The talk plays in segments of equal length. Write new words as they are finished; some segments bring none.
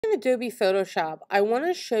in Adobe Photoshop, I want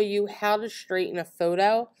to show you how to straighten a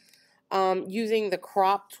photo using the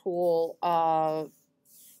crop tool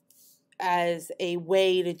as a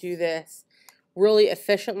way to do this really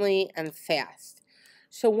efficiently and fast.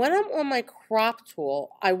 So when I'm on my crop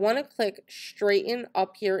tool, I want to click straighten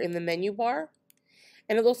up here in the menu bar,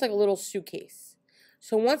 and it looks like a little suitcase.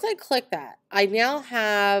 So once I click that, I now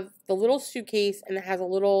have the little suitcase, and it has a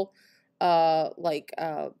little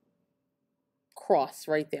cross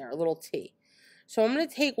right there, a little T. So I'm going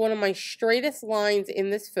to take one of my straightest lines in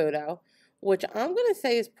this photo, which I'm going to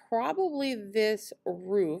say is probably this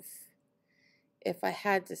roof, if I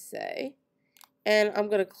had to say, and I'm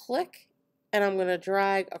going to click and I'm going to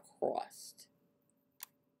drag across.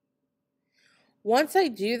 Once I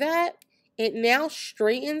do that, it now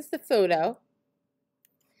straightens the photo,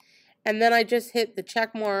 and then I just hit the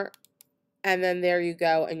check mark, and then there you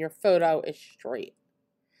go, and your photo is straight.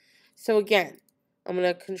 So again, I'm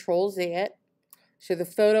going to Control Z it. So the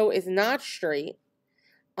photo is not straight.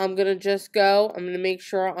 I'm going to just go, I'm going to make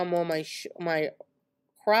sure I'm on my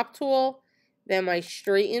crop tool, then my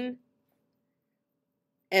straighten,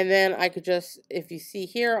 and then I could just, if you see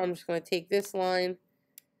here, I'm just going to take this line,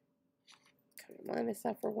 kind of minus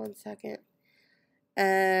that for 1 second,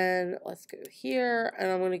 and let's go here, and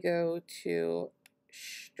I'm going to go to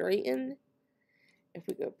straighten. If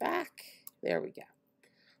we go back, there we go.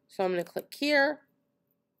 So I'm going to click here,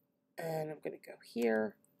 and I'm going to go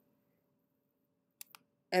here,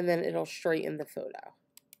 and then it'll straighten the photo.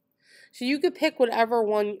 So you could pick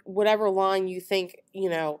whatever line you think,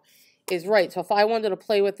 is right. So if I wanted to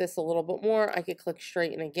play with this a little bit more, I could click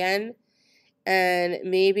straighten again, and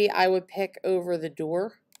maybe I would pick over the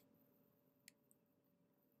door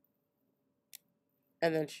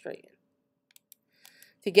and then straighten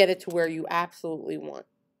to get it to where you absolutely want.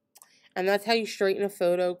 And that's how you straighten a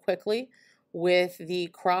photo quickly with the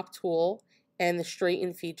crop tool and the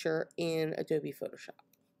straighten feature in Adobe Photoshop.